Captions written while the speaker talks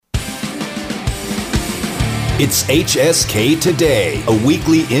It's HSK Today, a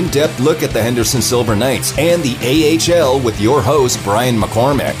weekly in-depth look at the Henderson Silver Knights and the AHL with your host, Brian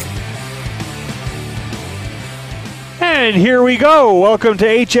McCormick. And here we go. Welcome to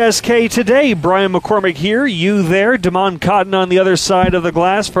HSK Today. Brian McCormick here, you there. Damon Cotton on the other side of the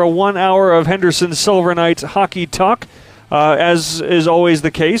glass for 1 hour of Henderson Silver Knights hockey talk. As is always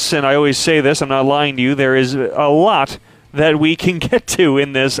the case, and I always say this, I'm not lying to you, there is a lot that we can get to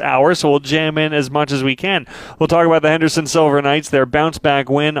in this hour, so we'll jam in as much as we can. We'll talk about the Henderson Silver Knights, their bounce-back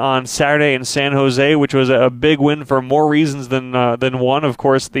win on Saturday in San Jose, which was a big win for more reasons than one. Of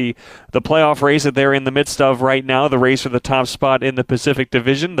course, the playoff race that they're in the midst of right now, the race for the top spot in the Pacific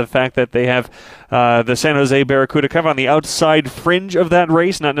Division, the fact that they have the San Jose Barracuda kind of on the outside fringe of that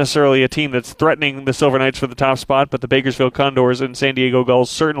race, not necessarily a team that's threatening the Silver Knights for the top spot, but the Bakersfield Condors and San Diego Gulls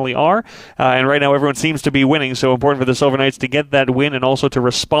certainly are. And right now everyone seems to be winning, so important for the Silver Knights to get that win and also to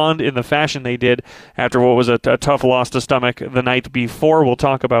respond in the fashion they did after what was a tough loss to stomach the night before. We'll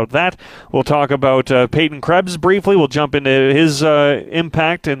talk about that. We'll talk about Peyton Krebs briefly. We'll jump into his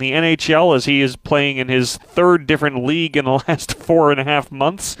impact in the NHL as he is playing in his third different league in the last 4.5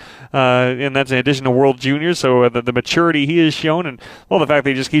 months. And that's in addition to World Juniors, so the maturity he has shown, and well, the fact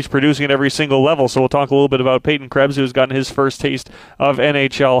that he just keeps producing at every single level. So we'll talk a little bit about Peyton Krebs, who's gotten his first taste of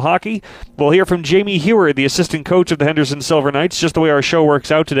NHL hockey. We'll hear from Jamie Heward, the assistant coach of the Henderson Silver Knights. Just the way our show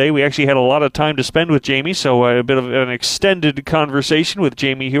works out today, we actually had a lot of time to spend with Jamie, so a bit of an extended conversation with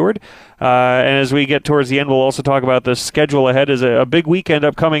Jamie Heward. And as we get towards the end, we'll also talk about the schedule ahead as a big weekend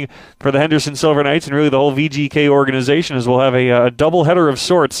upcoming for the Henderson Silver Knights and really the whole VGK organization, as we'll have a doubleheader of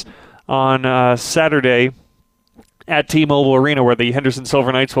sorts on Saturday at T-Mobile Arena, where the Henderson Silver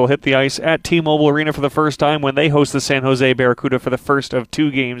Knights will hit the ice at T-Mobile Arena for the first time when they host the San Jose Barracuda for the first of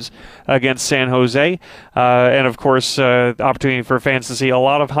 2 games against San Jose. And, of course, opportunity for fans to see a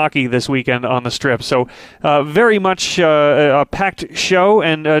lot of hockey this weekend on the Strip. So very much a packed show.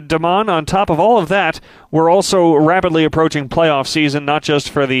 And, Damon, on top of all of that, we're also rapidly approaching playoff season, not just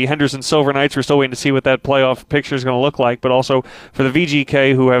for the Henderson Silver Knights. We're still waiting to see what that playoff picture is going to look like, but also for the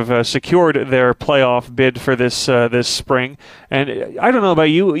VGK, who have secured their playoff bid for this spring. And I don't know about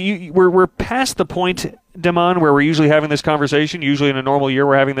you, we're past the point, Damon, where we're usually having this conversation. Usually in a normal year,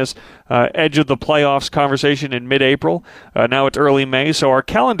 we're having this edge of the playoffs conversation in mid-April. Now it's early May, so our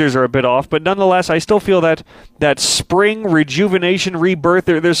calendars are a bit off. But nonetheless, I still feel that spring rejuvenation, rebirth.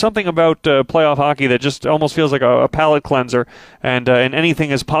 There's something about playoff hockey that just almost feels like a palate cleanser and an anything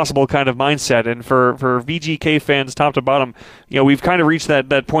is possible kind of mindset. And for VGK fans, top to bottom, we've kind of reached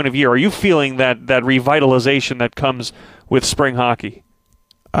that point of year. Are you feeling that revitalization that comes with spring hockey?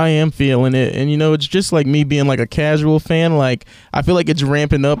 I am feeling it, and it's just like me being like a casual fan. Like, I feel like it's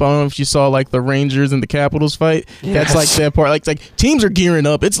ramping up. I don't know if you saw like the Rangers and the Capitals fight. Yes. That's like that part. Like teams are gearing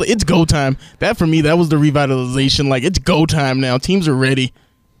up. It's go time. That for me, that was the revitalization. Like, it's go time now. Teams are ready.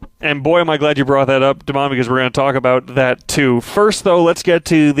 And boy, am I glad you brought that up, Damon, because we're going to talk about that too. First, though, let's get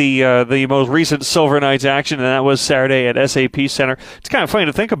to the most recent Silver Knights action, and that was Saturday at SAP Center. It's kind of funny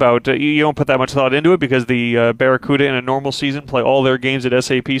to think about. You don't put that much thought into it because the Barracuda in a normal season play all their games at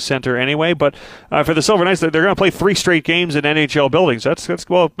SAP Center anyway. But for the Silver Knights, they're going to play 3 straight games in NHL buildings. That's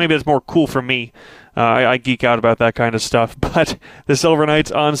well, maybe that's more cool for me. I geek out about that kind of stuff. But the Silver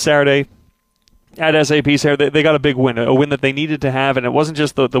Knights on Saturday at SAP Center, they got a big win, a win that they needed to have, and it wasn't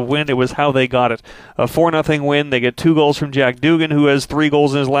just the win, it was how they got it. A 4-0 win. They get 2 goals from Jack Dugan, who has 3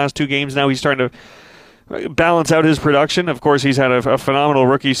 goals in his last 2 games. Now he's starting to balance out his production. Of course, he's had a phenomenal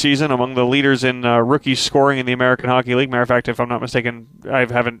rookie season, among the leaders in rookie scoring in the American Hockey League. Matter of fact, if I'm not mistaken, I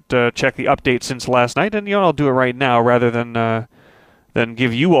haven't checked the update since last night, and I'll do it right now rather than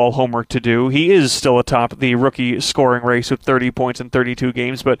give you all homework to do. He is still atop the rookie scoring race with 30 points in 32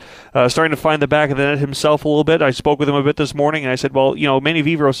 games, but starting to find the back of the net himself a little bit. I spoke with him a bit this morning, and I said, well, Manny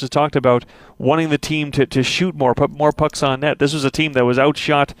Vivros has talked about wanting the team to shoot more, put more pucks on net. This was a team that was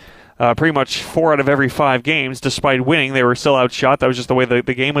outshot pretty much 4 out of every 5 games. Despite winning, they were still outshot. That was just the way the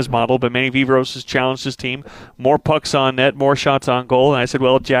game was modeled, but Manny Vivros has challenged his team. More pucks on net, more shots on goal, and I said,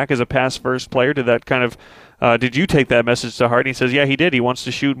 well, Jack is a pass-first player. Did that kind of did you take that message to heart? And he says, yeah, he did. He wants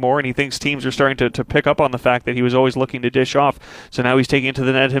to shoot more, and he thinks teams are starting to pick up on the fact that he was always looking to dish off. So now he's taking it to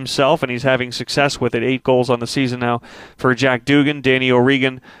the net himself, and he's having success with it. 8 goals on the season now for Jack Dugan. Danny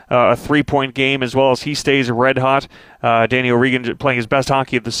O'Regan, a 3-point game as well as he stays red hot. Danny O'Regan playing his best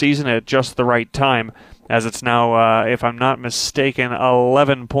hockey of the season at just the right time, as it's now, if I'm not mistaken,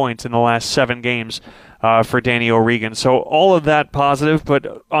 11 points in the last 7 games for Danny O'Regan. So all of that positive,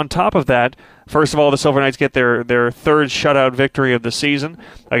 but on top of that, first of all, the Silver Knights get their 3rd shutout victory of the season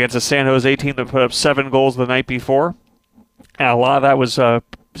against a San Jose team that put up 7 goals the night before. And a lot of that was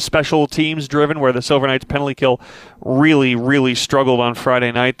special teams driven, where the Silver Knights penalty kill really, really struggled on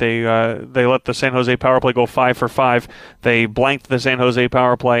Friday night. They let the San Jose power play go 5 for 5. They blanked the San Jose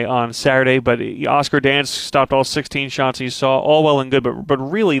power play on Saturday, but Oscar Dansk stopped all 16 shots he saw, all well and good, but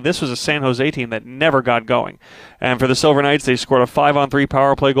really this was a San Jose team that never got going. And for the Silver Knights, they scored a 5-on-3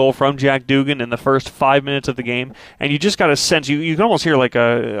 power play goal from Jack Dugan in the first 5 minutes of the game, and you just got a sense, you can almost hear like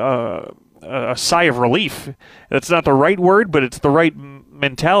a sigh of relief. That's not the right word, but it's the right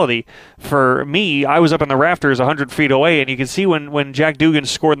mentality. For me, I was up in the rafters 100 feet away, and you could see when Jack Dugan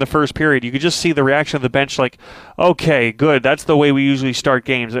scored in the first period, you could just see the reaction of the bench like, okay, good, that's the way we usually start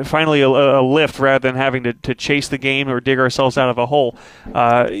games. Finally a lift rather than having to chase the game or dig ourselves out of a hole.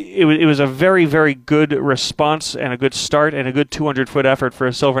 It was a very, very good response and a good start and a good 200-foot effort for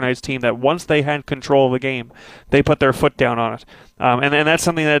a Silver Knights team that once they had control of the game, they put their foot down on it. And that's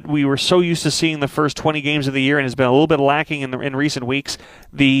something that we were so used to seeing the first 20 games of the year and has been a little bit lacking in recent weeks.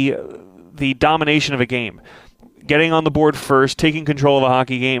 The domination of a game. Getting on the board first, taking control of a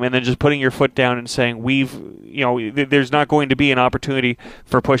hockey game, and then just putting your foot down and saying, there's not going to be an opportunity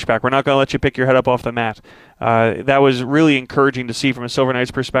for pushback. We're not going to let you pick your head up off the mat. That was really encouraging to see from a Silver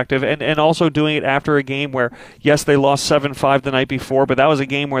Knights perspective, and also doing it after a game where, yes, they lost 7-5 the night before, but that was a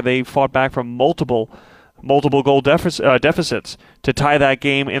game where they fought back from multiple goal deficits to tie that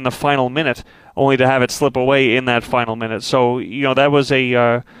game in the final minute, only to have it slip away in that final minute. So, that was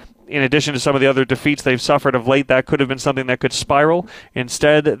in addition to some of the other defeats they've suffered of late, that could have been something that could spiral.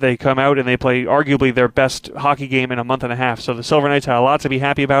 Instead, they come out and they play arguably their best hockey game in a month and a half. So the Silver Knights had a lot to be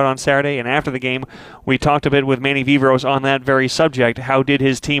happy about on Saturday, and after the game, we talked a bit with Manny Viveiros on that very subject. How did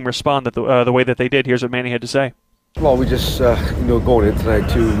his team respond the way that they did? Here's what Manny had to say. Well, we just, going in tonight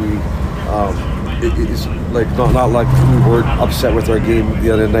too, it's like not like we weren't upset with our game the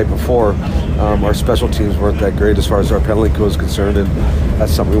other night before. Our special teams weren't that great as far as our penalty kill is concerned, and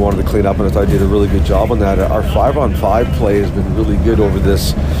that's something we wanted to clean up, and I thought I did a really good job on that. Our 5-on-5 play has been really good over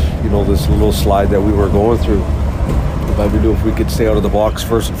this, this little slide that we were going through. But we knew if we could stay out of the box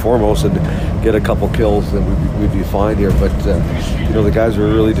first and foremost and get a couple kills, then we'd be fine here. But the guys were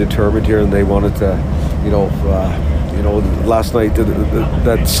really determined here, and they wanted to, last night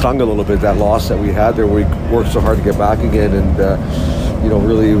that stung a little bit, that loss that we had there. We worked so hard to get back again, and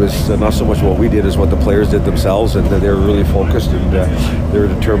really it was not so much what we did as what the players did themselves, and they were really focused, and they were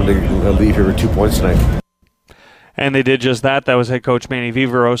determined to leave here with 2 points tonight. And they did just that. That was head coach Manny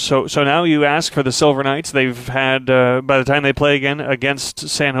Viveiros. So now you ask for the Silver Knights. They've had, by the time they play again against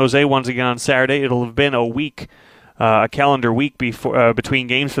San Jose once again on Saturday, it'll have been a calendar week between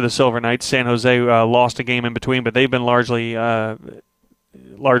games for the Silver Knights. San Jose lost a game in between, but they've been largely off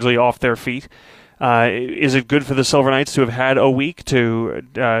their feet. Is it good for the Silver Knights to have had a week to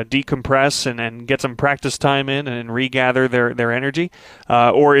decompress and get some practice time in and regather their energy?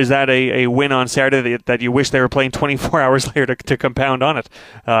 Or is that a win on Saturday that you wish they were playing 24 hours later to compound on it?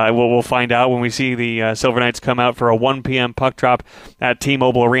 We'll find out when we see the Silver Knights come out for a 1 p.m. puck drop at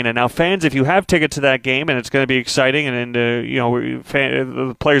T-Mobile Arena. Now, fans, if you have tickets to that game, and it's going to be exciting,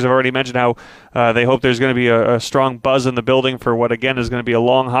 the players have already mentioned how they hope there's going to be a strong buzz in the building for what, again, is going to be a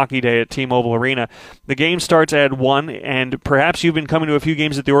long hockey day at T-Mobile Arena. The game starts at 1, and perhaps you've been coming to a few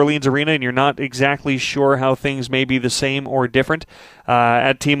games at the Orleans Arena and you're not exactly sure how things may be the same or different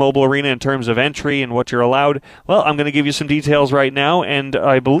at T-Mobile Arena in terms of entry and what you're allowed. Well, I'm going to give you some details right now, and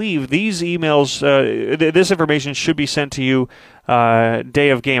I believe these emails, this information should be sent to you day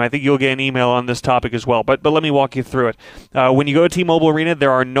of game. I think you'll get an email on this topic as well, but let me walk you through it. When you go to T-Mobile Arena,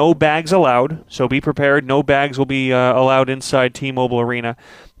 there are no bags allowed, so be prepared. No bags will be allowed inside T-Mobile Arena.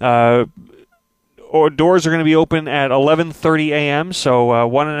 Doors are going to be open at 11:30 a.m., so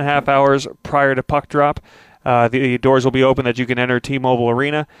 1.5 hours prior to puck drop. The doors will be open that you can enter T-Mobile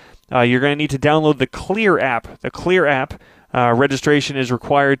Arena. You're going to need to download the Clear app. The Clear app, registration is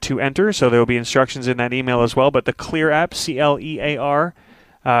required to enter, so there will be instructions in that email as well. But the Clear app, CLEAR,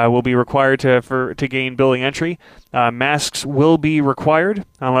 will be required to gain building entry. Masks will be required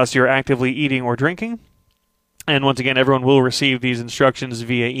unless you're actively eating or drinking. And once again, everyone will receive these instructions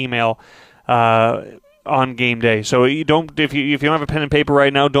via email on game day. So if you don't have a pen and paper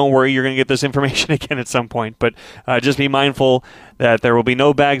right now, don't worry, you're going to get this information again at some point. But just be mindful that there will be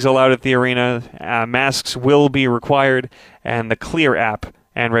no bags allowed at the arena. Masks will be required, and the Clear app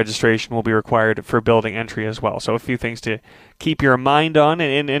and registration will be required for building entry as well. So a few things to keep your mind on.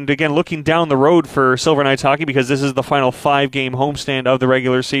 And again, looking down the road for Silver Knights hockey, because this is the final 5-game homestand of the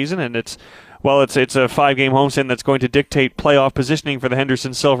regular season, and it's well, it's a 5-game homestand that's going to dictate playoff positioning for the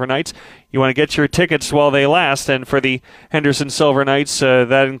Henderson Silver Knights. You want to get your tickets while they last, and for the Henderson Silver Knights,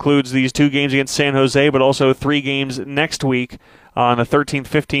 that includes these 2 games against San Jose, but also 3 games next week on the 13th,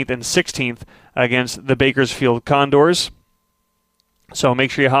 15th, and 16th against the Bakersfield Condors. So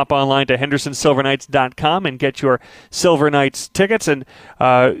make sure you hop online to HendersonSilverKnights.com and get your Silver Knights tickets. And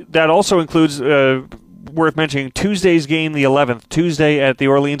that also includes, worth mentioning, Tuesday's game, the 11th, Tuesday at the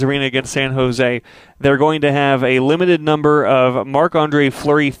Orleans Arena against San Jose. They're going to have a limited number of Marc-Andre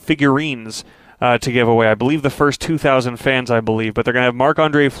Fleury figurines to give away. I believe the first 2,000 fans, but they're going to have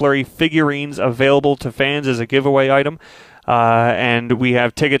Marc-Andre Fleury figurines available to fans as a giveaway item. And we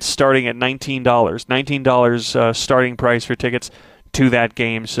have tickets starting at $19. $19 starting price for tickets to that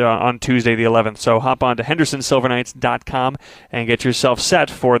game on Tuesday the 11th. So hop on to HendersonSilverKnights.com and get yourself set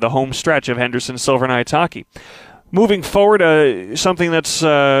for the home stretch of Henderson Silver Knights hockey. Moving forward, something that's,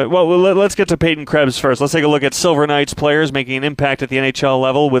 let's get to Peyton Krebs first. Let's take a look at Silver Knights players making an impact at the NHL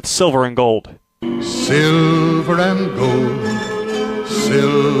level with silver and gold. Silver and gold,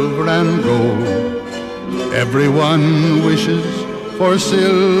 silver and gold. Everyone wishes for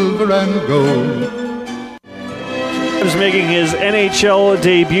silver and gold. Krebs making his NHL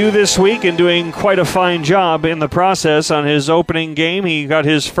debut this week and doing quite a fine job in the process. On his opening game, he got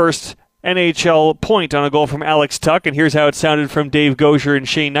his first NHL point on a goal from Alex Tuch, and here's how it sounded from Dave Gaucher and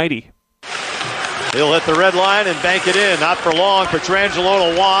Shane Knighty. He'll hit the red line and bank it in. Not for long.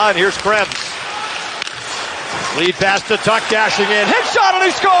 Pietrangelo to Waugh, and here's Krebs. Lead pass to Tuch, dashing in. Hit shot, and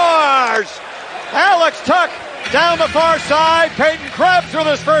he scores! Alex Tuch down the far side. Peyton Krebs with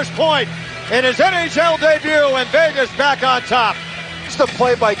his first point in his NHL debut, and Vegas back on top. It's the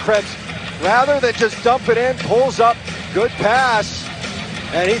play by Krebs. Rather than just dump it in, pulls up, good pass,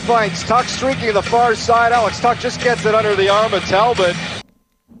 and he finds Tuch streaking to the far side. Alex Tuch just gets it under the arm of Talbot.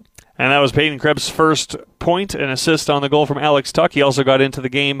 And that was Peyton Krebs' first point and assist on the goal from Alex Tuch. He also got into the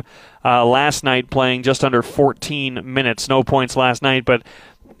game last night playing just under 14 minutes. No points last night, but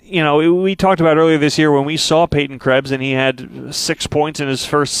we talked about earlier this year when we saw Peyton Krebs and he had 6 points in his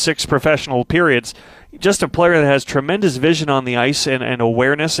first 6 professional periods. Just a player that has tremendous vision on the ice and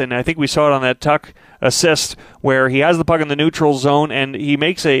awareness, and I think we saw it on that Tuch assist where he has the puck in the neutral zone and he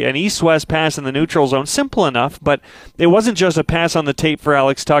makes an east-west pass in the neutral zone. Simple enough, but it wasn't just a pass on the tape for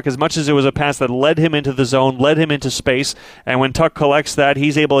Alex Tuch as much as it was a pass that led him into the zone, led him into space, and when Tuch collects that,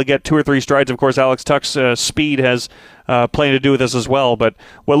 he's able to get 2 or 3 strides. Of course, Alex Tuch's speed has plenty to do with this as well, but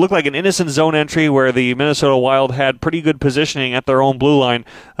what looked like an innocent zone entry where the Minnesota Wild had pretty good positioning at their own blue line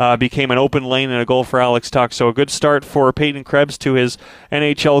became an open lane and a goal for Alex Tuch. So a good start for Peyton Krebs to his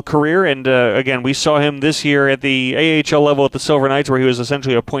NHL career, and again, we saw him this year at the AHL level at the Silver Knights where he was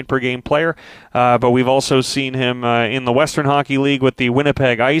essentially a point-per-game player, but we've also seen him in the Western Hockey League with the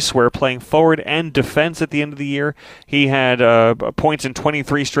Winnipeg Ice, where playing forward and defense at the end of the year, he had points in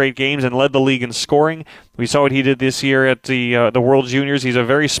 23 straight games and led the league in scoring. We saw what he did this year at the World Juniors. He's a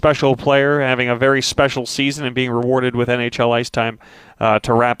very special player, having a very special season and being rewarded with NHL ice time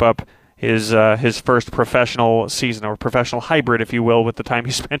to wrap up his first professional season, or professional hybrid, if you will, with the time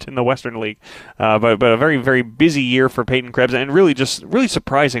he spent in the Western League. But a very, very busy year for Peyton Krebs, and really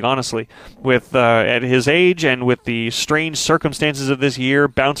surprising, honestly, with at his age and with the strange circumstances of this year,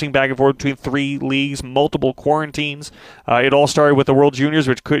 bouncing back and forth between 3 leagues, multiple quarantines. It all started with the World Juniors,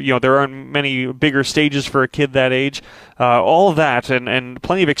 which could, there aren't many bigger stages for a kid that age. All of that, and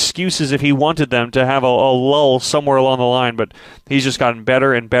plenty of excuses if he wanted them to have a lull somewhere along the line, but he's just gotten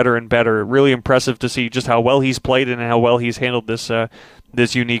better and better and better. Really impressive to see just how well he's played and how well he's handled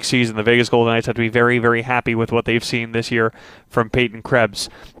this unique season. The Vegas Golden Knights have to be very, very happy with what they've seen this year from Peyton Krebs.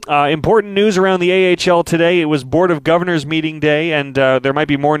 Important news around the AHL today. It was Board of Governors meeting day, and there might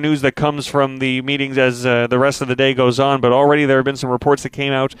be more news that comes from the meetings as the rest of the day goes on, but already there have been some reports that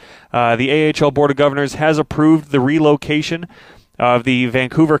came out. The AHL Board of Governors has approved the relocation of the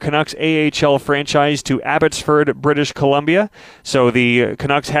Vancouver Canucks AHL franchise to Abbotsford, British Columbia. So the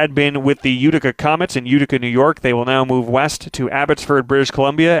Canucks had been with the Utica Comets in Utica, New York. They will now move west to Abbotsford, British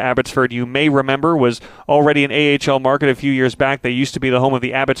Columbia. Abbotsford, you may remember, was already an AHL market a few years back. They used to be the home of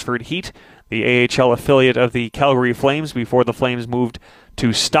the Abbotsford Heat, the AHL affiliate of the Calgary Flames, before the Flames moved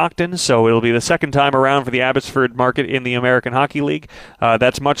to Stockton. So it'll be the second time around for the Abbotsford market in the American Hockey League.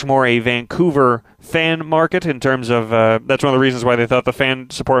 That's much more a Vancouver fan market in terms of that's one of the reasons why they thought the fan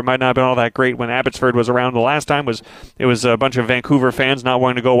support might not have been all that great when Abbotsford was around the last time. It was a bunch of Vancouver fans not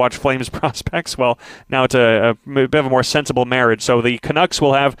wanting to go watch Flames prospects. Well, now it's a bit of a more sensible marriage. So the Canucks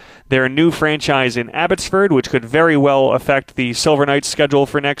will have their new franchise in Abbotsford, which could very well affect the Silver Knights schedule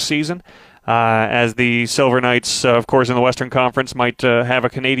for next season. As the Silver Knights, of course, in the Western Conference might have a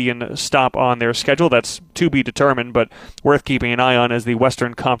Canadian stop on their schedule. That's to be determined, but worth keeping an eye on as the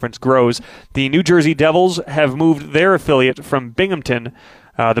Western Conference grows. The New Jersey Devils have moved their affiliate from Binghamton.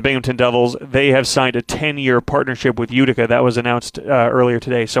 The Binghamton Devils, they have signed a 10-year partnership with Utica. That was announced earlier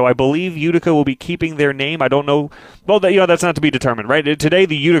today. So I believe Utica will be keeping their name. I don't know. Well, that's not to be determined, right? Today,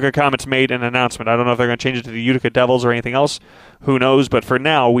 the Utica Comets made an announcement. I don't know if they're going to change it to the Utica Devils or anything else. Who knows? But for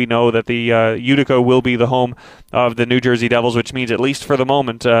now, we know that the Utica will be the home of the New Jersey Devils, which means, at least for the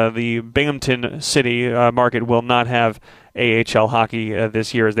moment, the Binghamton City market will not have AHL hockey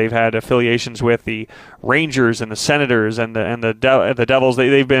this year, as they've had affiliations with the Rangers and the Senators and the Devils.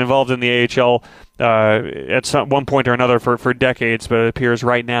 They've been involved in the AHL at one point or another for decades, but it appears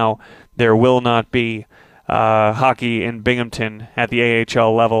right now there will not be hockey in Binghamton at the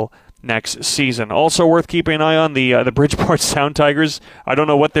AHL level next season. Also worth keeping an eye on, the Bridgeport Sound Tigers. I don't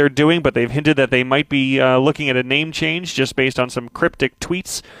know what they're doing, but they've hinted that they might be looking at a name change just based on some cryptic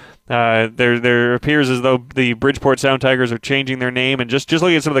tweets. There appears as though the Bridgeport Sound Tigers are changing their name, and just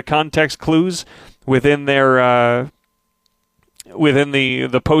looking at some of the context clues within their within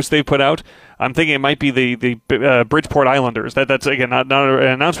the post they put out, I'm thinking it might be the Bridgeport Islanders. That's again not an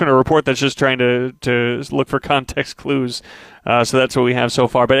announcement or report. That's just trying to look for context clues. So that's what we have so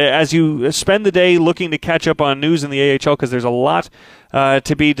far. But as you spend the day looking to catch up on news in the AHL, because there's a lot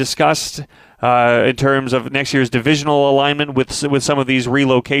to be discussed in terms of next year's divisional alignment with some of these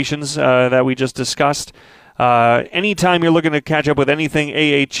relocations that we just discussed. Anytime you're looking to catch up with anything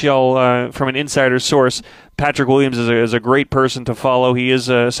AHL from an insider source, Patrick Williams is a great person to follow. He is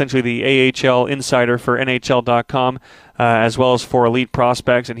essentially the AHL insider for NHL.com, as well as for Elite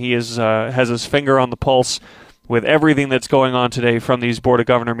Prospects, and he has his finger on the pulse with everything that's going on today from these Board of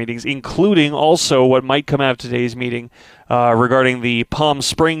Governor meetings, including also what might come out of today's meeting regarding the Palm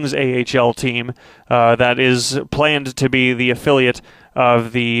Springs AHL team that is planned to be the affiliate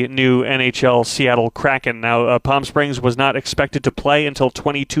of the new NHL Seattle Kraken. Now, Palm Springs was not expected to play until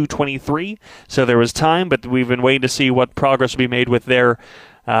 22-23, so there was time, but we've been waiting to see what progress will be made with their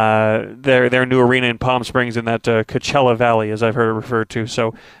new arena in Palm Springs in that Coachella Valley, as I've heard it referred to.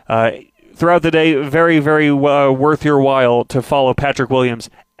 So throughout the day, very, very worth your while to follow Patrick Williams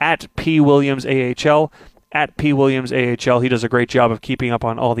at PWilliamsAHL. At PWilliamsAHL. He does a great job of keeping up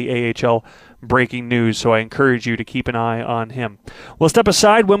on all the AHL breaking news, so I encourage you to keep an eye on him. We'll step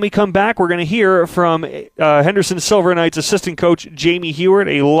aside. When we come back, we're going to hear from Henderson Silver Knights assistant coach Jamie Heward,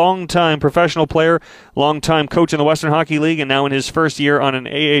 a longtime professional player, longtime coach in the Western Hockey League, and now in his first year on an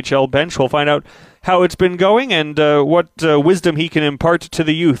AHL bench. We'll find out how it's been going and what wisdom he can impart to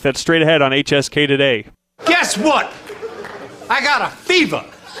the youth. That's straight ahead on HSK Today. Guess what? I got a fever.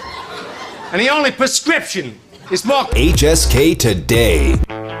 And the only prescription is more HSK Today.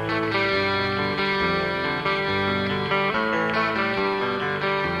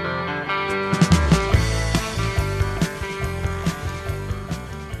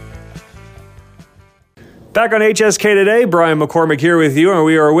 Back on HSK Today, Brian McCormick here with you, and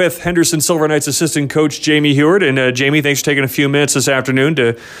we are with Henderson Silver Knights assistant coach Jamie Heward. And Jamie, thanks for taking a few minutes this afternoon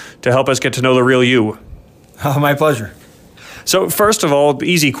to help us get to know the real you. Oh, my pleasure. So first of all,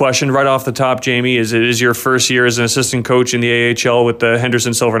 easy question right off the top, Jamie, is it is your first year as an assistant coach in the AHL with the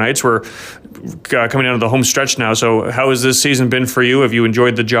Henderson Silver Knights? We're coming down to the home stretch now. So how has this season been for you? Have you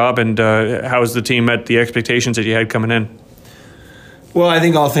enjoyed the job, and how has the team met the expectations that you had coming in? Well, I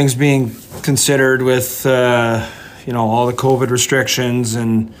think all things being considered with all the COVID restrictions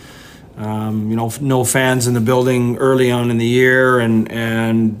and no fans in the building early on in the year,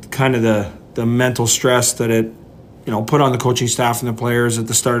 and kind of the mental stress that it put on the coaching staff and the players at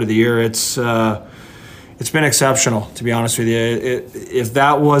the start of the year, it's been exceptional, to be honest with you. If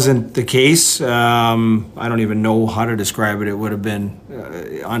that wasn't the case, I don't even know how to describe it. It would have been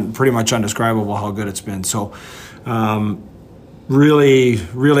pretty much undescribable how good it's been. So really,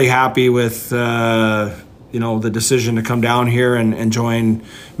 really happy with the decision to come down here and join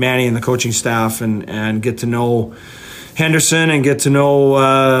Manny and the coaching staff and get to know Henderson and get to know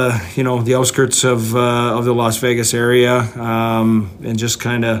the outskirts of the Las Vegas area, and just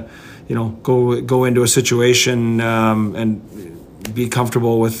kind of go into a situation and be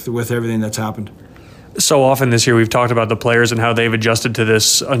comfortable with everything that's happened. So often this year we've talked about the players and how they've adjusted to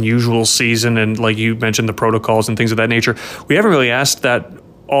this unusual season, and like you mentioned, the protocols and things of that nature. We haven't really asked that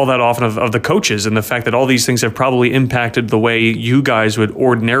all that often of the coaches, and the fact that all these things have probably impacted the way you guys would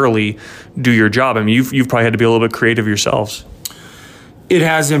ordinarily do your job. I mean, you've probably had to be a little bit creative yourselves. It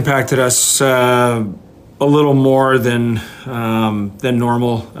has impacted us a little more than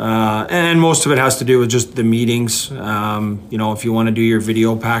normal, and most of it has to do with just the meetings. If you want to do your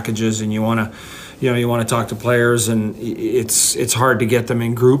video packages and you want to you want to talk to players, and it's hard to get them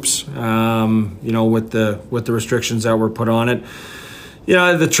in groups, with the restrictions that were put on it.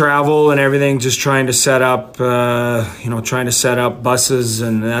 The travel and everything, just trying to set up buses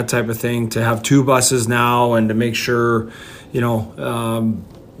and that type of thing, to have 2 buses now, and to make sure,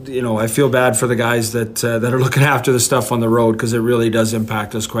 I feel bad for the guys that are looking after the stuff on the road, because it really does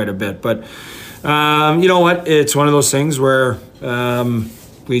impact us quite a bit. But you know what? It's one of those things where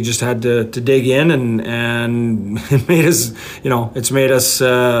we just had to dig in, and it made us, it's made us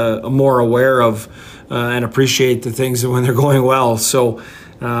more aware of and appreciate the things when they're going well. So,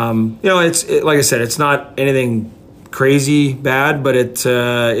 it's like I said, it's not anything crazy bad, but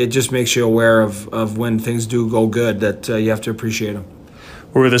it just makes you aware of when things do go good, that you have to appreciate them.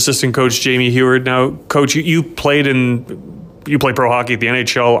 We're with assistant coach Jamie Heward now. Coach, you played pro hockey at the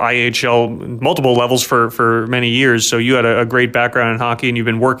NHL, IHL, multiple levels for many years. So you had a great background in hockey, and you've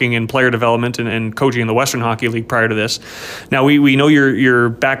been working in player development and coaching in the Western Hockey League prior to this. Now, we know your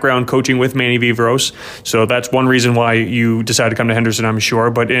background coaching with Manny Viveiros, so that's one reason why you decided to come to Henderson, I'm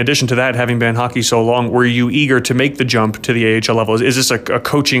sure. But in addition to that, having been in hockey so long, were you eager to make the jump to the AHL level? Is this a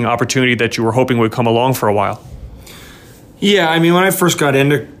coaching opportunity that you were hoping would come along for a while? Yeah, I mean, when I first got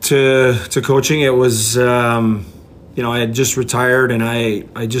into coaching, it was, I had just retired, and I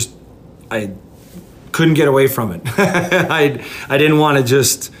couldn't get away from it. I didn't want to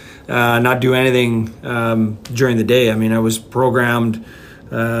just not do anything during the day. I mean, I was programmed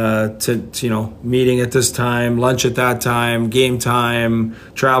to meeting at this time, lunch at that time, game time,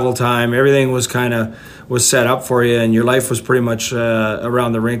 travel time. Everything was was set up for you, and your life was pretty much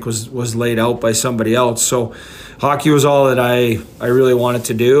around the rink was laid out by somebody else. So hockey was all that I really wanted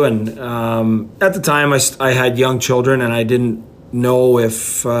to do. And at the time, I had young children, and I didn't know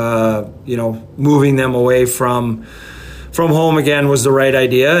if moving them away from home again was the right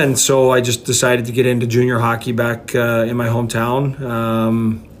idea. And so I just decided to get into junior hockey back in my hometown.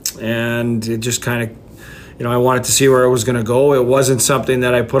 And it just I wanted to see where it was going to go. It wasn't something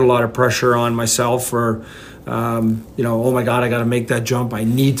that I put a lot of pressure on myself, or oh my God, I got to make that jump. I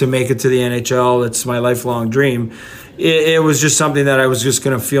need to make it to the NHL. It's my lifelong dream. It was just something that I was just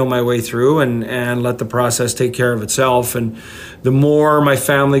going to feel my way through and let the process take care of itself. And the more my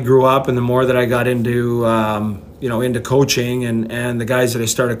family grew up, and the more that I got into into coaching and the guys that I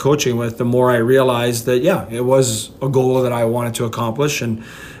started coaching with, the more I realized that, it was a goal that I wanted to accomplish, and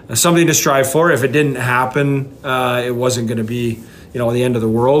something to strive for. If it didn't happen, it wasn't going to be the end of the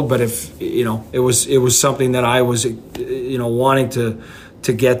world. But if it was something that I was wanting to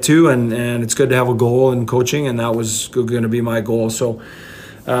get to, and it's good to have a goal in coaching, and that was going to be my goal. So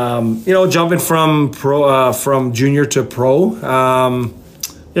jumping from junior to pro, I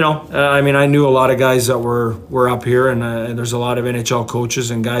knew a lot of guys that were up here, and there's a lot of NHL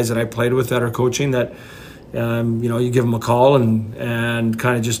coaches and guys that I played with that are coaching that you give them a call and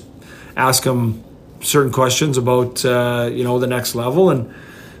kind of just ask them certain questions about the next level, and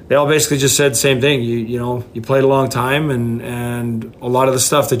they all basically just said the same thing. You played a long time, and a lot of the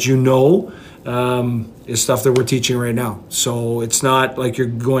stuff that is stuff that we're teaching right now. So it's not like you're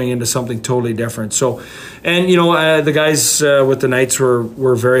going into something totally different. So, and the guys with the Knights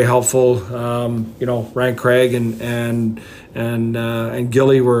were very helpful. Ryan Craig and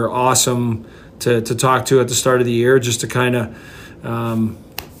Gilly were awesome to talk to at the start of the year, just to kind of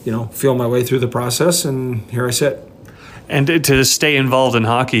feel my way through the process, and here I sit. And to stay involved in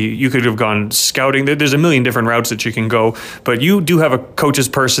hockey, you could have gone scouting. There's a million different routes that you can go, but you do have a coach's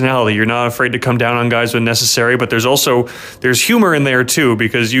personality. You're not afraid to come down on guys when necessary, but there's humor in there too,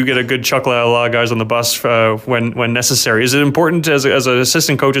 because you get a good chuckle out of a lot of guys on the bus when necessary. Is it important as an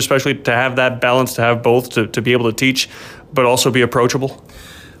assistant coach, especially, to have that balance, to have both, to be able to teach, but also be approachable?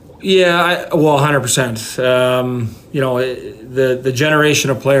 Yeah, 100%. The generation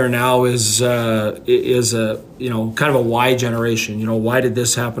of player now is a kind of a why generation. Why did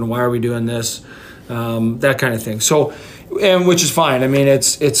this happen? Why are we doing this? That kind of thing. So, and which is fine. I mean,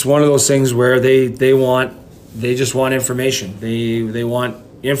 it's one of those things where they just want information. They want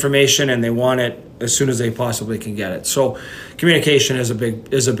information, and they want it as soon as they possibly can get it. So, communication is a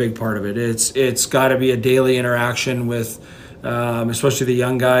big part of it. It's got to be a daily interaction with. Especially the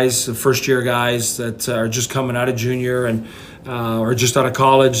young guys, the first-year guys that are just coming out of junior and or just out of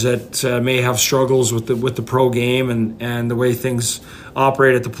college that may have struggles with the pro game and the way things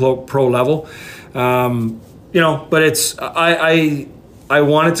operate at the pro level. But it's I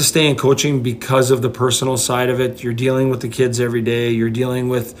wanted to stay in coaching because of the personal side of it. You're dealing with the kids every day. You're dealing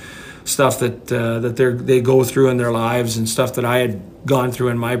with stuff that they go through in their lives, and stuff that I had gone through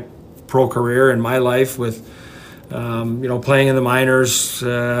in my pro career in my life with. Playing in the minors,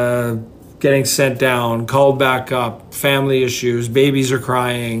 getting sent down, called back up, family issues, babies are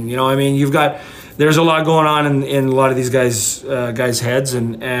crying. There's a lot going on in a lot of these guys' heads,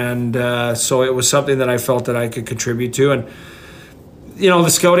 and so it was something that I felt that I could contribute to. And the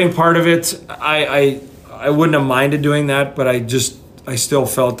scouting part of it, I wouldn't have minded doing that, but I still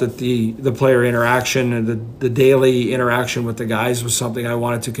felt that the player interaction and the daily interaction with the guys was something I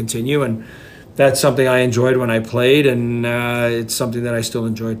wanted to continue, and that's something I enjoyed when I played, and it's something that I still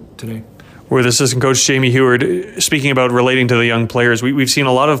enjoyed today. With assistant coach Jamie Heward, speaking about relating to the young players, we've seen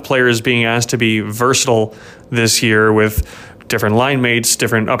a lot of players being asked to be versatile this year with different line mates,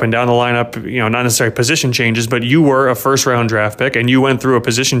 different up and down the lineup, not necessarily position changes, but you were a first-round draft pick, and you went through a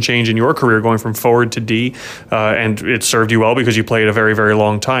position change in your career going from forward to D, and it served you well because you played a very, very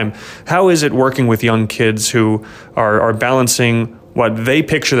long time. How is it working with young kids who are balancing what they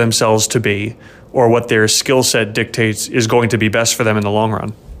picture themselves to be or what their skill set dictates is going to be best for them in the long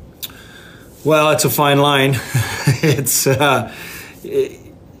run? Well, it's a fine line.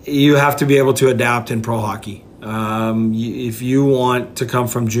 You have to be able to adapt in pro hockey. If you want to come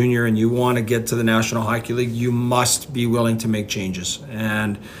from junior and you want to get to the National Hockey League, you must be willing to make changes.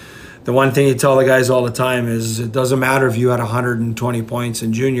 And the one thing you tell the guys all the time is it doesn't matter if you had 120 points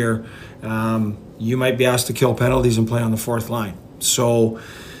in junior, you might be asked to kill penalties and play on the fourth line. So,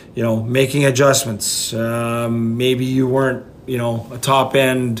 making adjustments. Maybe you weren't, a top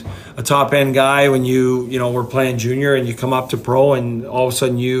end guy when you were playing junior, and you come up to pro, and all of a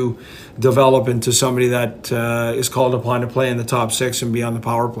sudden you develop into somebody that is called upon to play in the top six and be on the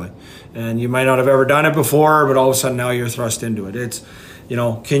power play. And you might not have ever done it before, but all of a sudden now you're thrust into it. It's,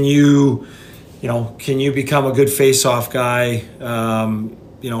 can you become a good face-off guy? Can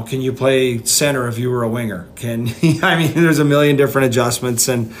you play center if you were a winger? There's a million different adjustments,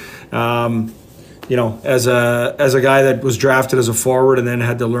 and as a guy that was drafted as a forward and then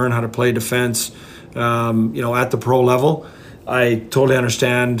had to learn how to play defense, at the pro level, I totally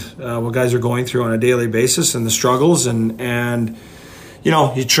understand what guys are going through on a daily basis and the struggles, and you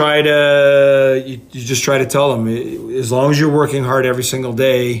just try to tell them, as long as you're working hard every single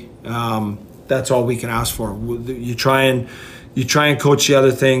day, that's all we can ask for. You try and coach the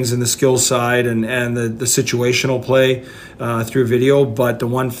other things in the skill side and the situational play through video. But the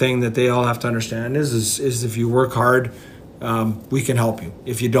one thing that they all have to understand is if you work hard, we can help you.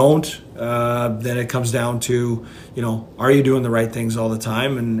 If you don't, then it comes down to, are you doing the right things all the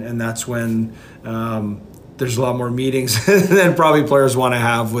time? And that's when there's a lot more meetings than probably players want to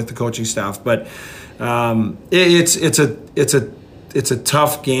have with the coaching staff. But it's a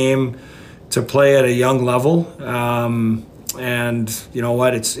tough game to play at a young level. And you know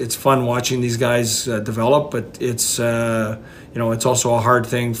what? It's fun watching these guys develop, but it's also a hard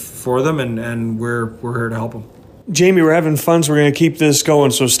thing for them, and we're here to help them. Jamie, we're having fun, so we're going to keep this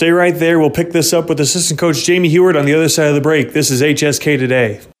going. So stay right there. We'll pick this up with assistant coach Jamie Heward on the other side of the break. This is HSK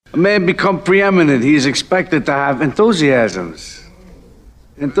Today. A man become preeminent, he is expected to have enthusiasms.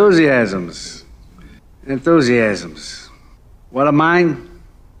 What am mine?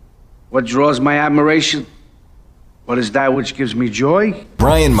 What draws my admiration? What is that which gives me joy?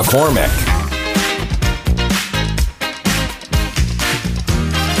 Brian McCormick.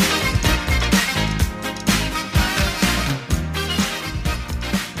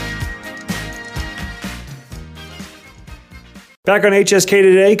 Back on HSK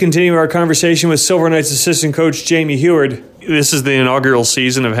Today, continuing our conversation with Silver Knights assistant coach Jamie Heward. This is the inaugural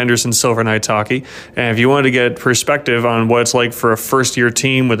season of Henderson Silver Knights hockey, and if you wanted to get perspective on what it's like for a first-year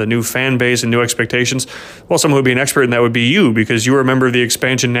team with a new fan base and new expectations, well, someone who would be an expert in that would be you, because you were a member of the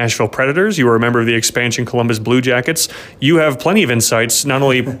expansion Nashville Predators, you were a member of the expansion Columbus Blue Jackets. You have plenty of insights, not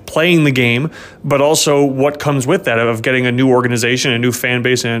only playing the game, but also what comes with that of getting a new organization, a new fan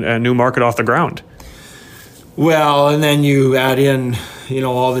base, and a new market off the ground. Well, and then you add in,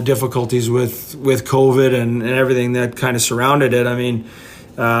 all the difficulties with COVID and everything that kind of surrounded it. I mean,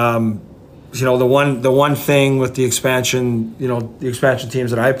 the one thing with the expansion, the expansion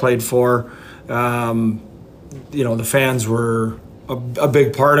teams that I played for, the fans were a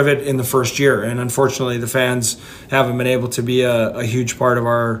big part of it in the first year, and unfortunately, the fans haven't been able to be a huge part of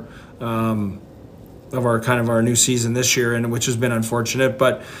our new season this year, and which has been unfortunate.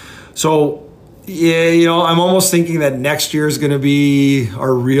 But so. Yeah, I'm almost thinking that next year is going to be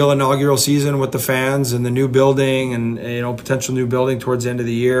our real inaugural season with the fans and the new building and potential new building towards the end of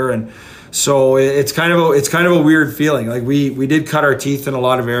the year, and so it's kind of a weird feeling. Like we did cut our teeth in a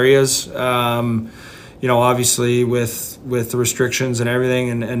lot of areas, obviously with the restrictions and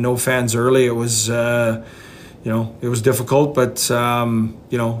everything, and no fans early. It was it was difficult, but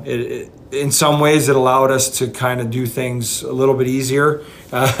in some ways it allowed us to kind of do things a little bit easier.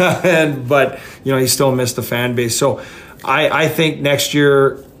 But he still missed the fan base. So I think next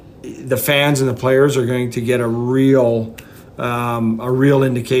year the fans and the players are going to get a real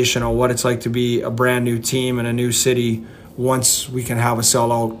indication of what it's like to be a brand new team in a new city once we can have a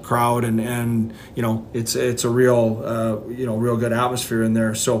sellout crowd and it's a real good atmosphere in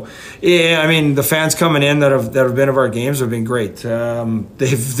there. So the fans coming in that have been of our games have been great.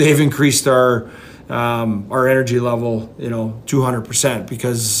 They've increased our energy level 200%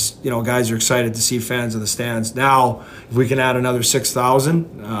 because guys are excited to see fans in the stands. Now if we can add another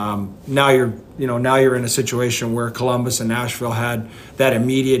 6,000, now you're in a situation where Columbus and Nashville had that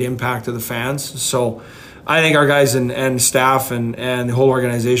immediate impact of the fans. So I think our guys and staff and the whole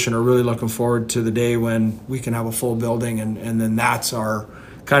organization are really looking forward to the day when we can have a full building, and then that's our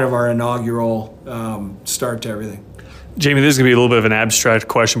inaugural start to everything. Jamie, this is going to be a little bit of an abstract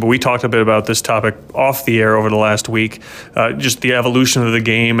question, but we talked a bit about this topic off the air over the last week, just the evolution of the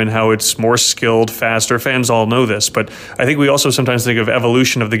game and how it's more skilled, faster. Fans all know this, but I think we also sometimes think of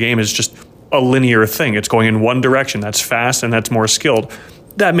evolution of the game as just a linear thing. It's going in one direction. That's fast and that's more skilled.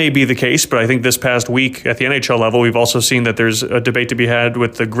 That may be the case, but I think this past week at the NHL level, we've also seen that there's a debate to be had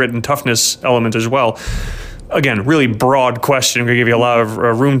with the grit and toughness element as well. Again, really broad question. I'm going to give you a lot of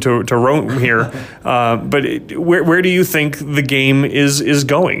room to roam here. But where do you think the game is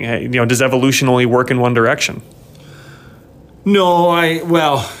going? Does evolution only work in one direction? No,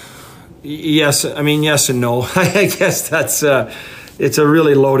 yes. Yes and no. I guess it's a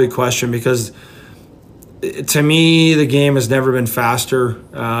really loaded question because to me, the game has never been faster,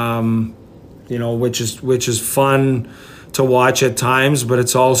 which is fun to watch at times, but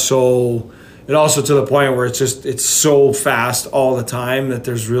it's also to the point where it's so fast all the time that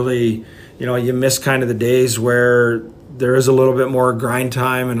there's really, you miss kind of the days where there is a little bit more grind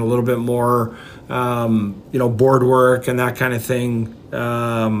time and a little bit more, board work and that kind of thing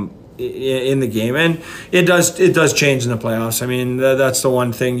in the game. And it does change in the playoffs. That's the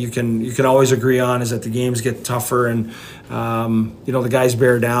one thing you can always agree on is that the games get tougher and the guys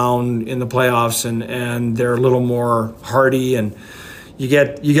bear down in the playoffs and they're a little more hardy, and you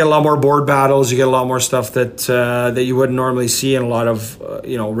get a lot more board battles, you get a lot more stuff that you wouldn't normally see in a lot of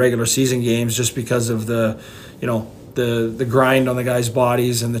regular season games just because of the grind on the guys'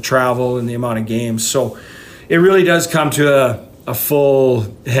 bodies and the travel and the amount of games. So it really does come to a full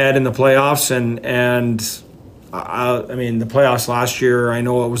head in the playoffs, and the playoffs last year, I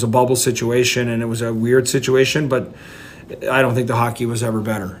know it was a bubble situation and it was a weird situation, but I don't think the hockey was ever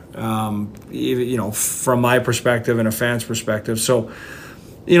better, from my perspective and a fan's perspective. So,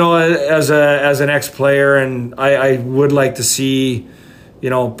 as an ex-player, and I would like to see,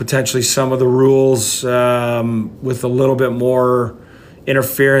 potentially some of the rules with a little bit more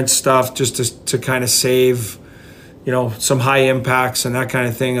interference stuff just to kind of save some high impacts and that kind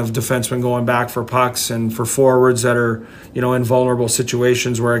of thing of defensemen going back for pucks and for forwards that are, in vulnerable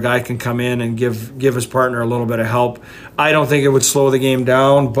situations where a guy can come in and give his partner a little bit of help. I don't think it would slow the game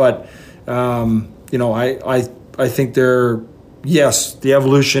down, but, I think the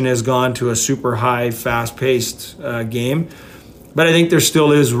evolution has gone to a super high, fast-paced game. But I think there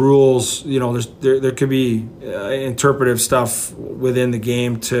still is rules, there could be interpretive stuff within the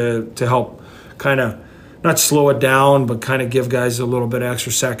game to help kind of not slow it down, but kind of give guys a little bit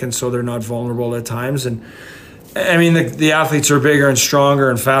extra seconds so they're not vulnerable at times. And the athletes are bigger and stronger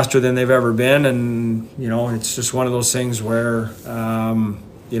and faster than they've ever been. And, it's just one of those things where,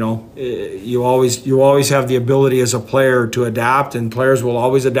 you always have the ability as a player to adapt, and players will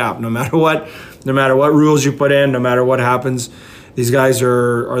always adapt no matter what rules you put in, no matter what happens. These guys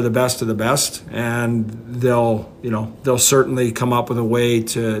are the best of the best, and they'll certainly come up with a way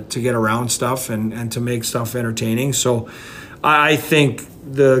to get around stuff and to make stuff entertaining. So I think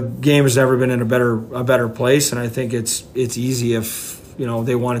the game has never been in a better place, and I think it's easy if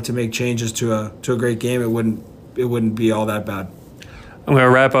they wanted to make changes to a great game. It wouldn't be all that bad. I'm going to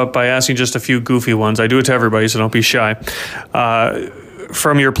wrap up by asking just a few goofy ones. I do it to everybody, so don't be shy.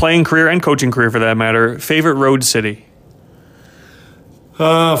 From your playing career and coaching career, for that matter, favorite road city?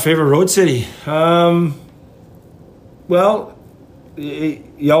 Favorite road city? Well, I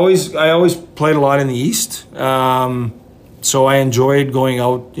always played a lot in the East. So I enjoyed going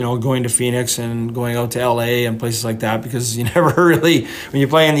out, going to Phoenix and going out to LA and places like that, because you never really, when you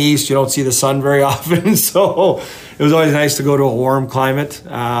play in the East, you don't see the sun very often. So it was always nice to go to a warm climate.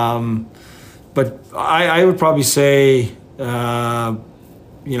 But I would probably say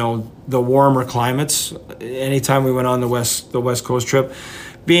the warmer climates. Anytime we went on the West Coast trip,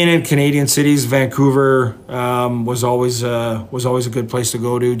 being in Canadian cities, Vancouver was always a good place to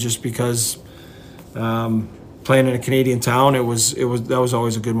go to, just because playing in a Canadian town, that was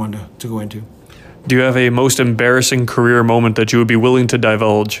always a good one to go into. Do you have a most embarrassing career moment that you would be willing to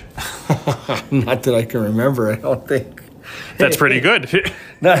divulge? Not that I can remember, I don't think. That's pretty good.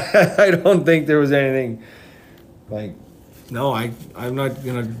 I don't think there was anything like. No, I'm not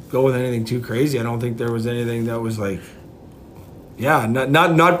gonna go with anything too crazy. I don't think there was anything that was like. Yeah,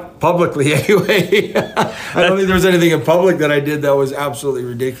 not publicly anyway. I don't think there was anything in public that I did that was absolutely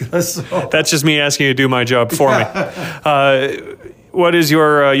ridiculous. So. That's just me asking you to do my job for me. What is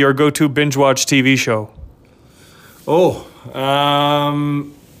your go-to binge watch TV show?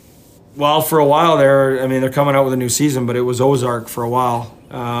 Well, for a while there, I mean, they're coming out with a new season, but it was Ozark for a while.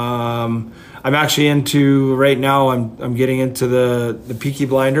 I'm actually into right now. I'm getting into the Peaky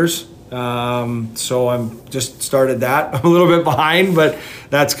Blinders. So I'm just started that. I'm a little bit behind, but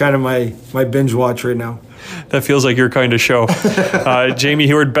that's kind of my binge watch right now. That feels like your kind of show. Jamie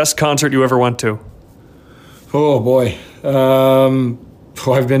Heward, best concert you ever went to? Oh boy,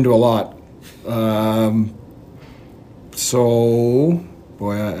 I've been to a lot. This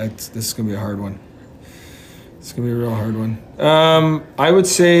is gonna be a hard one. It's gonna be a real hard one. I would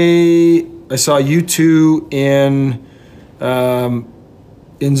say I saw U2 in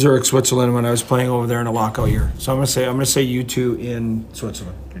Zurich, Switzerland, when I was playing over there in a lockout year. So I'm gonna say U2 in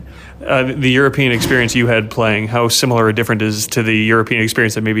Switzerland. The European experience you had playing, how similar or different is to the European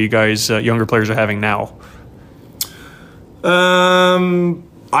experience that maybe you guys, younger players, are having now?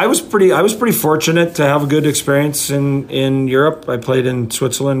 I was pretty fortunate to have a good experience in Europe. I played in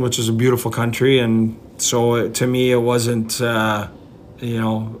Switzerland, which is a beautiful country, and so to me it wasn't. I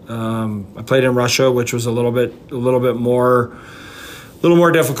played in Russia, which was a little bit more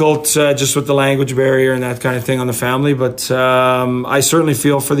difficult, just with the language barrier and that kind of thing on the family. But I certainly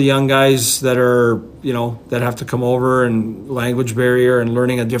feel for the young guys that are, that have to come over, and language barrier and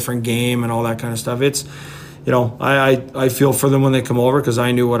learning a different game and all that kind of stuff. It's, I feel for them when they come over, because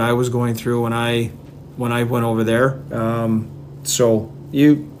I knew what I was going through when I went over there. So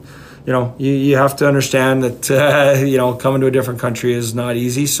you have to understand that, coming to a different country is not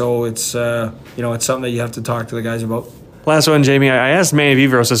easy. So it's, it's something that you have to talk to the guys about. Last one, Jamie. I asked Manny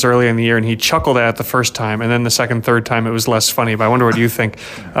Viveiros this earlier in the year, and he chuckled at it the first time, and then the second, third time it was less funny. But I wonder what you think.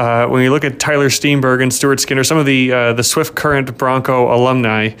 When you look at Tyler Steenbergen and Stuart Skinner, some of the Swift Current Bronco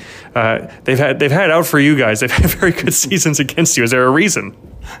alumni, they've had out for you guys. They've had very good seasons against you. Is there a reason?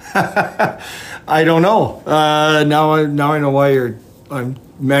 I don't know. Now I know why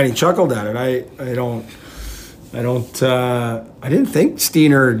Manny chuckled at it. I didn't think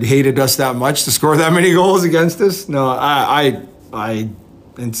Steiner hated us that much to score that many goals against us. No, and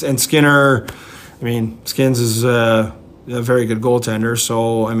Skinner, I mean, Skins is a very good goaltender.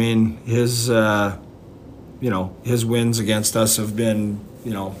 So, I mean, his wins against us have been,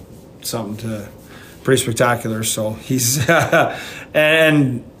 something pretty spectacular. So he's,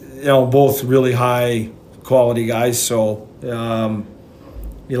 and, both really high quality guys. So,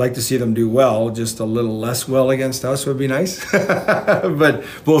 you like to see them do well. Just a little less well against us would be nice. But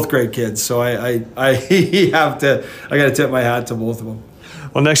both great kids. So I got to tip my hat to both of them.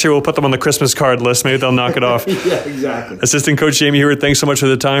 Well, next year we'll put them on the Christmas card list. Maybe they'll knock it off. Yeah, exactly. Assistant Coach Jamie Heward, thanks so much for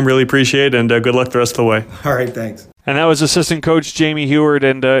the time. Really appreciate it, and good luck the rest of the way. All right, thanks. And that was Assistant Coach Jamie Heward,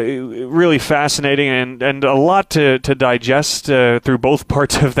 and really fascinating and a lot to digest through both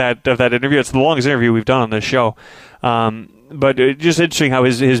parts of that interview. It's the longest interview we've done on this show. But just interesting how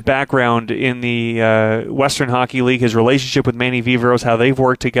his background in the Western Hockey League, his relationship with Manny Viveiros, how they've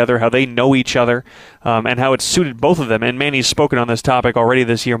worked together, how they know each other, and how it's suited both of them. And Manny's spoken on this topic already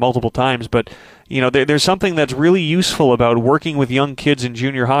this year multiple times, but there's something that's really useful about working with young kids in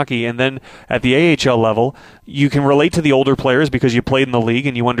junior hockey, and then at the AHL level, you can relate to the older players because you played in the league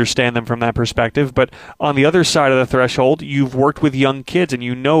and you understand them from that perspective. But on the other side of the threshold, you've worked with young kids and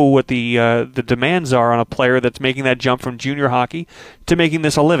you know what the demands are on a player that's making that jump from junior hockey to making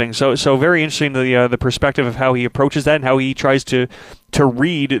this a living. So very interesting, the perspective of how he approaches that and how he tries to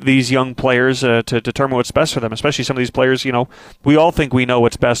read these young players to determine what's best for them, especially some of these players, we all think we know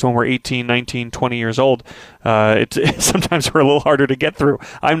what's best when we're 18, 19, 20 years old. Sometimes we're a little harder to get through.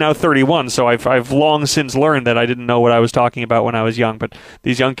 I'm now 31, so I've long since learned that I didn't know what I was talking about when I was young, but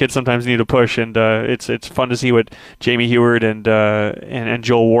these young kids sometimes need a push, and it's fun to see what Jamie Heward and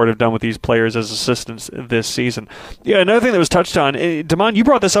Joel Ward have done with these players as assistants this season. Yeah, another thing that was touched on, Damon, you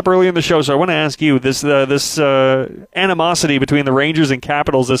brought this up earlier in the show, so I want to ask you, this animosity between the Rangers and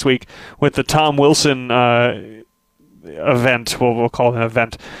Capitals this week with the Tom Wilson event. We'll call it an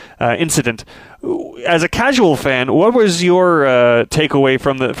event, incident. As a casual fan, what was your takeaway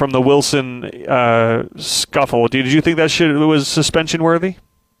from the Wilson scuffle? Did you think that was suspension worthy?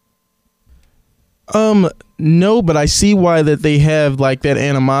 No, but I see why that they have like that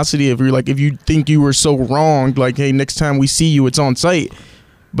animosity of if you think you were so wronged, like, hey, next time we see you, it's on site.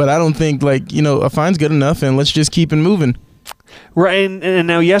 But I don't think a fine's good enough, and let's just keep it moving. Right, and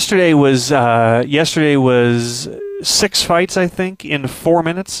now yesterday was 6 fights, I think, in 4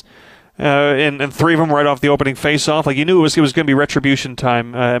 minutes. And 3 of them right off the opening face-off. Like, you knew it was going to be retribution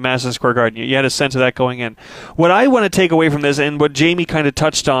time at Madison Square Garden. You had a sense of that going in. What I want to take away from this, and what Jamie kind of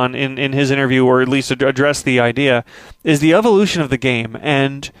touched on in his interview, or at least addressed the idea, is the evolution of the game.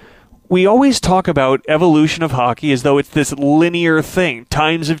 And we always talk about evolution of hockey as though it's this linear thing.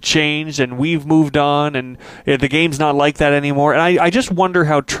 Times have changed, and we've moved on, and the game's not like that anymore. And I just wonder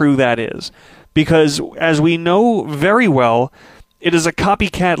how true that is. Because, as we know very well, it is a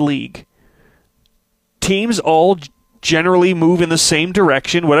copycat league. Teams all generally move in the same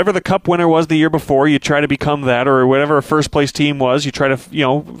direction. Whatever the cup winner was the year before, you try to become that, or whatever a first place team was, you try to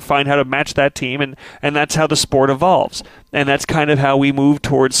find how to match that team, and that's how the sport evolves. And that's kind of how we move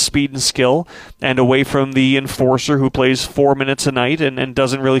towards speed and skill, and away from the enforcer who plays 4 minutes a night and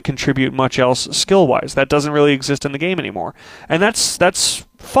doesn't really contribute much else skill-wise. That doesn't really exist in the game anymore. And that's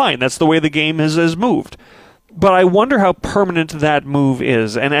fine. That's the way the game has moved. But I wonder how permanent that move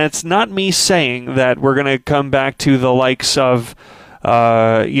is. And it's not me saying that we're going to come back to the likes of,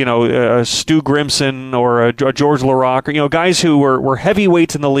 Stu Grimson or George Laraque, or, guys who were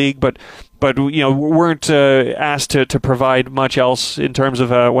heavyweights in the league, but weren't asked to provide much else in terms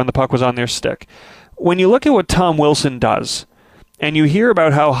of when the puck was on their stick. When you look at what Tom Wilson does, and you hear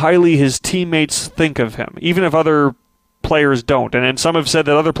about how highly his teammates think of him, even if other players don't, and some have said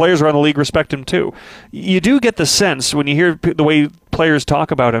that other players around the league respect him too. You do get the sense when you hear the way players talk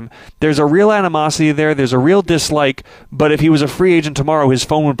about him, there's a real animosity there, there's a real dislike, but if he was a free agent tomorrow, his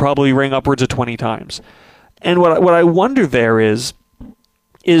phone would probably ring upwards of 20 times. And what I wonder there is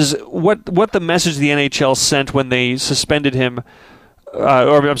what the message the NHL sent when they suspended him,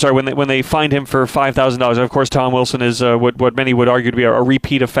 when they fined him for $5,000. Of course, Tom Wilson is what many would argue to be a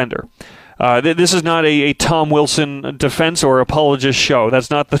repeat offender. This is not a Tom Wilson defense or apologist show.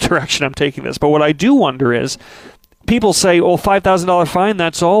 That's not the direction I'm taking this. But what I do wonder is, people say, $5,000 fine,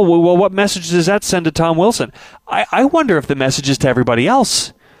 that's all. Well, what message does that send to Tom Wilson? I wonder if the message is to everybody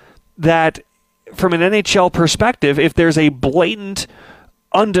else that, from an NHL perspective, if there's a blatant,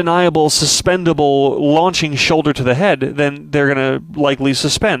 undeniable, suspendable launching shoulder to the head, then they're going to likely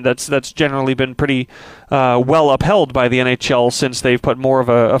suspend. That's generally been pretty well upheld by the NHL since they've put more of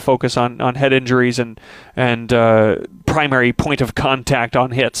a focus on head injuries and primary point of contact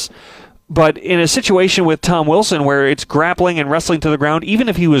on hits. But in a situation with Tom Wilson where it's grappling and wrestling to the ground, even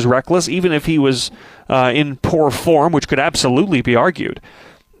if he was reckless, even if he was in poor form, which could absolutely be argued,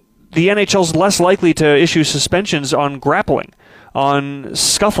 the NHL's less likely to issue suspensions on grappling, on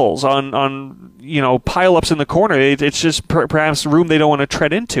scuffles, on pile-ups in the corner. It's just perhaps room they don't want to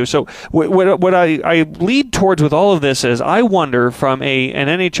tread into. So what I lead towards with all of this is, I wonder from an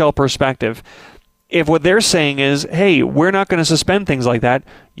NHL perspective, if what they're saying is, hey, we're not going to suspend things like that,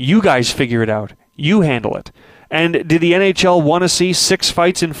 you guys figure it out, you handle it. And did the NHL want to see 6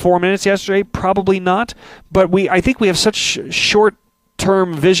 fights in 4 minutes yesterday? Probably not. But I think we have such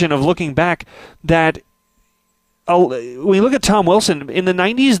short-term vision of looking back that when you look at Tom Wilson, in the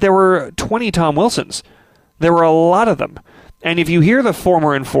 90s, there were 20 Tom Wilsons. There were a lot of them. And if you hear the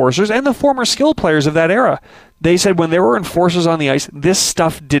former enforcers and the former skilled players of that era, they said when there were enforcers on the ice, this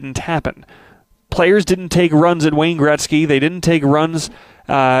stuff didn't happen. Players didn't take runs at Wayne Gretzky. They didn't take runs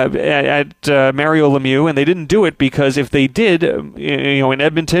at Mario Lemieux, and they didn't do it because if they did, in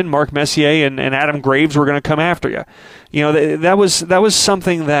Edmonton, Mark Messier and Adam Graves were going to come after you. That was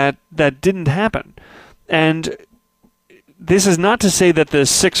something that didn't happen. And this is not to say that the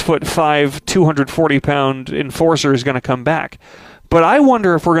 6'5", 240-pound enforcer is going to come back. But I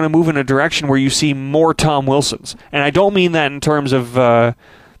wonder if we're going to move in a direction where you see more Tom Wilsons. And I don't mean that in terms of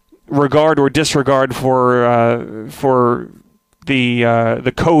regard or disregard for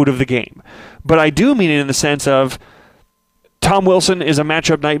the code of the game. But I do mean it in the sense of Tom Wilson is a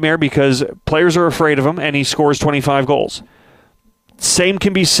matchup nightmare because players are afraid of him and he scores 25 goals. Same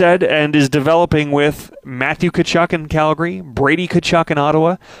can be said and is developing with Matthew Tkachuk in Calgary, Brady Tkachuk in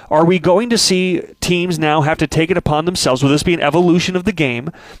Ottawa. Are we going to see teams now have to take it upon themselves? Will this be an evolution of the game?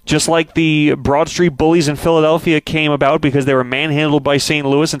 Just like the Broad Street Bullies in Philadelphia came about because they were manhandled by St.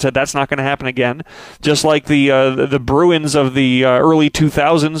 Louis and said that's not going to happen again. Just like the Bruins of the early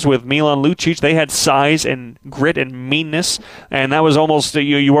 2000s with Milan Lucic, they had size and grit and meanness, and that was almost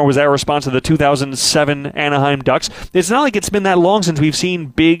was that a response to the 2007 Anaheim Ducks? It's not like it's been that long since we've seen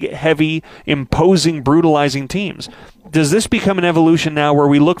big, heavy, imposing, brutalizing teams. Does this become an evolution now where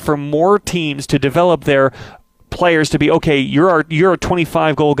we look for more teams to develop their players to be, okay, you're a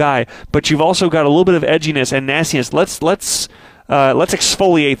 25-goal guy, but you've also got a little bit of edginess and nastiness. Let's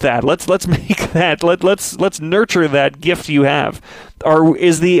exfoliate that. Let's make that. Let's nurture that gift you have. Or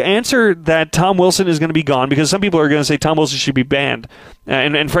is the answer that Tom Wilson is going to be gone? Because some people are going to say Tom Wilson should be banned.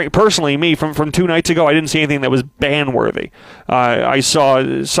 And personally, me, from 2 nights ago, I didn't see anything that was ban-worthy. I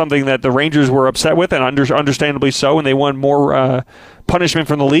saw something that the Rangers were upset with, and understandably so, and they want more punishment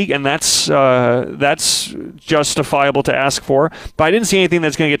from the league, and that's justifiable to ask for. But I didn't see anything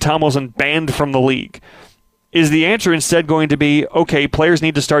that's going to get Tom Wilson banned from the league. Is the answer instead going to be, okay, players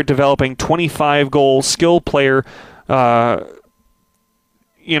need to start developing 25-goal skill player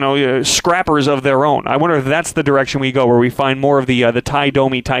scrappers of their own? I wonder if that's the direction we go, where we find more of the Ty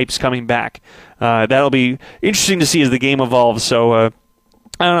Domi types coming back. That'll be interesting to see as the game evolves. So, I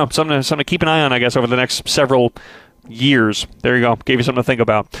don't know, something to keep an eye on, I guess, over the next several years. There you go. Gave you something to think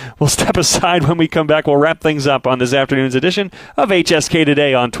about. We'll step aside when we come back. We'll wrap things up on this afternoon's edition of HSK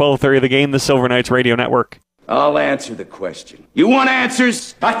Today on 1230 The Game, the Silver Knights Radio Network. I'll answer the question. You want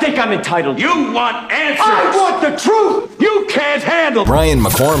answers? I think I'm entitled. You want answers? I want the truth! You can't handle Brian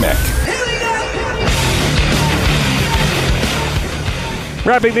McCormick.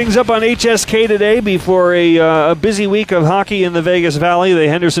 Wrapping things up on HSK Today before a busy week of hockey in the Vegas Valley. The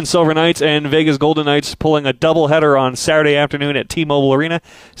Henderson Silver Knights and Vegas Golden Knights pulling a doubleheader on Saturday afternoon at T-Mobile Arena.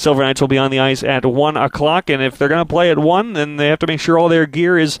 Silver Knights will be on the ice at 1 o'clock, and if they're going to play at 1, then they have to make sure all their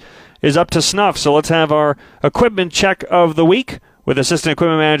gear is up to snuff. So let's have our equipment check of the week with Assistant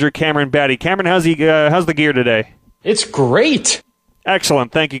Equipment Manager Cameron Batty. Cameron, how's the gear today? It's great.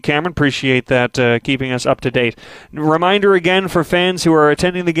 Excellent. Thank you, Cameron. Appreciate that, keeping us up to date. Reminder again for fans who are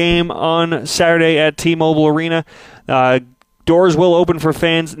attending the game on Saturday at T-Mobile Arena, doors will open for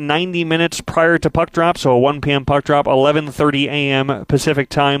fans 90 minutes prior to puck drop, so a 1 p.m. puck drop, 11:30 a.m. Pacific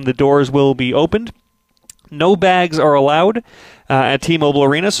time, the doors will be opened. No bags are allowed at T-Mobile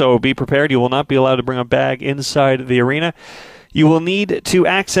Arena, so be prepared. You will not be allowed to bring a bag inside the arena. You will need to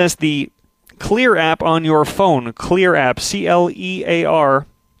access the Clear app on your phone, Clear app, C-L-E-A-R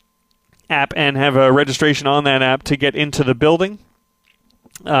app, and have a registration on that app to get into the building.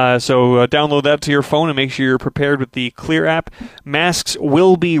 So download that to your phone and make sure you're prepared with the Clear app. Masks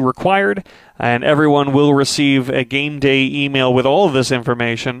will be required, and everyone will receive a game day email with all of this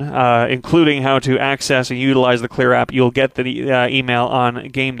information, including how to access and utilize the Clear app. You'll get the email on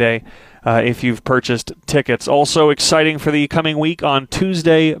game day if you've purchased tickets. Also exciting for the coming week on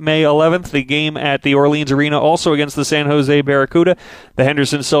Tuesday, May 11th, the game at the Orleans Arena, also against the San Jose Barracuda. The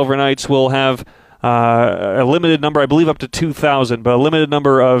Henderson Silver Knights will have a limited number, I believe up to 2,000, but a limited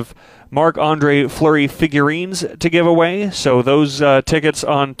number of Marc-Andre Fleury figurines to give away. So those tickets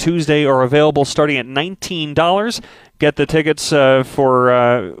on Tuesday are available starting at $19. Get the tickets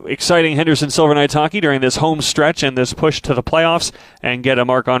for exciting Henderson Silver Knights hockey during this home stretch and this push to the playoffs, and get a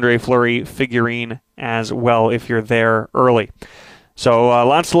Marc-Andre Fleury figurine as well if you're there early. So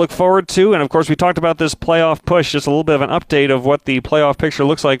lots to look forward to, and of course we talked about this playoff push, just a little bit of an update of what the playoff picture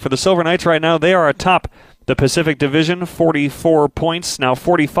looks like for the Silver Knights right now. They are atop the Pacific Division, 44 points. Now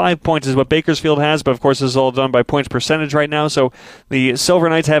 45 points is what Bakersfield has, but of course this is all done by points percentage right now. So the Silver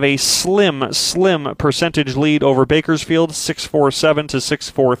Knights have a slim percentage lead over Bakersfield, 647 to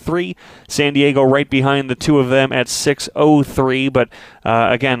 643. San Diego right behind the two of them at 603. But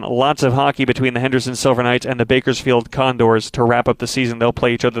again, lots of hockey between the Henderson Silver Knights and the Bakersfield Condors to wrap up the season. They'll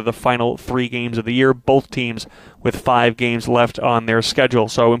play each other the final 3 games of the year, both teams with 5 games left on their schedule.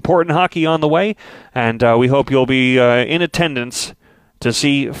 So important hockey on the way, and we hope you'll be in attendance to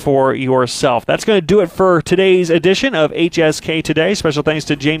see for yourself. That's going to do it for today's edition of HSK Today. Special thanks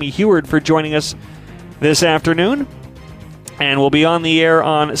to Jamie Heward for joining us this afternoon. And we'll be on the air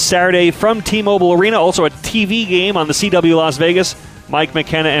on Saturday from T-Mobile Arena, also a TV game on the CW Las Vegas. Mike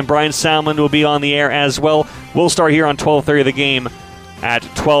McKenna and Brian Salmond will be on the air as well. We'll start here on 12:30 The Game at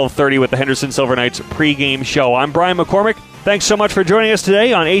 12:30 with the Henderson Silver Knights pregame show. I'm Brian McCormick. Thanks so much for joining us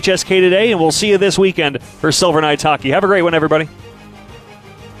today on HSK Today, and we'll see you this weekend for Silver Knights hockey. Have a great one, everybody.